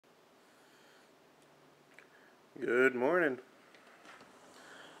Good morning.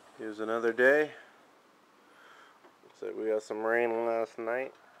 Here's another day. Looks like we got some rain last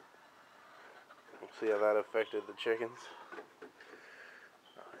night. We'll see how that affected the chickens.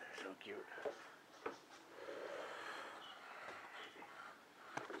 Oh, they're so cute.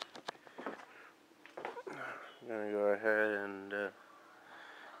 I'm gonna go ahead and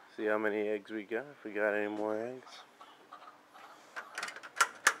see how many eggs we got, if we got any more eggs.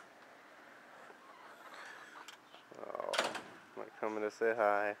 Oh, I'm coming to say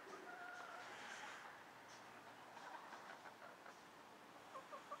hi.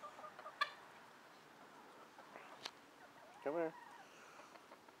 Come here.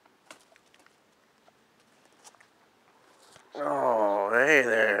 Oh, hey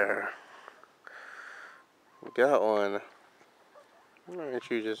there. We got one.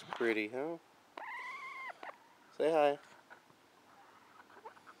 Aren't you just pretty, huh? Say hi.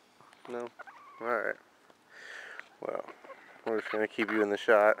 No? Alright. Well, we're just going to keep you in the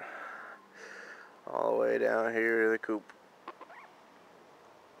shot. All the way down here to the coop.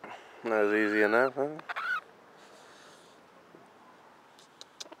 That was easy enough, huh?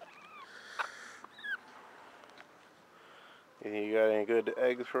 You got any good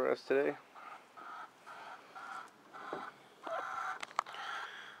eggs for us today?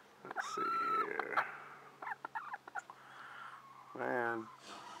 Let's see here. Man.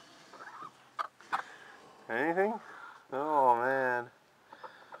 Anything? Oh, man.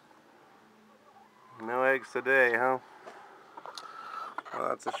 No eggs today, huh? Well,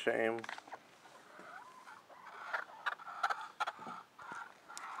 that's a shame.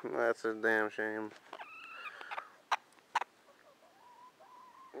 That's a damn shame.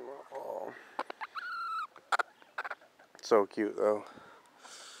 Oh. So cute, though.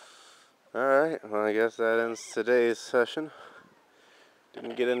 Alright, well, I guess that ends today's session.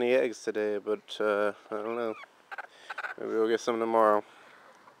 Didn't get any eggs today, but I don't know. Maybe we'll get some tomorrow.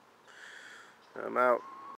 I'm out.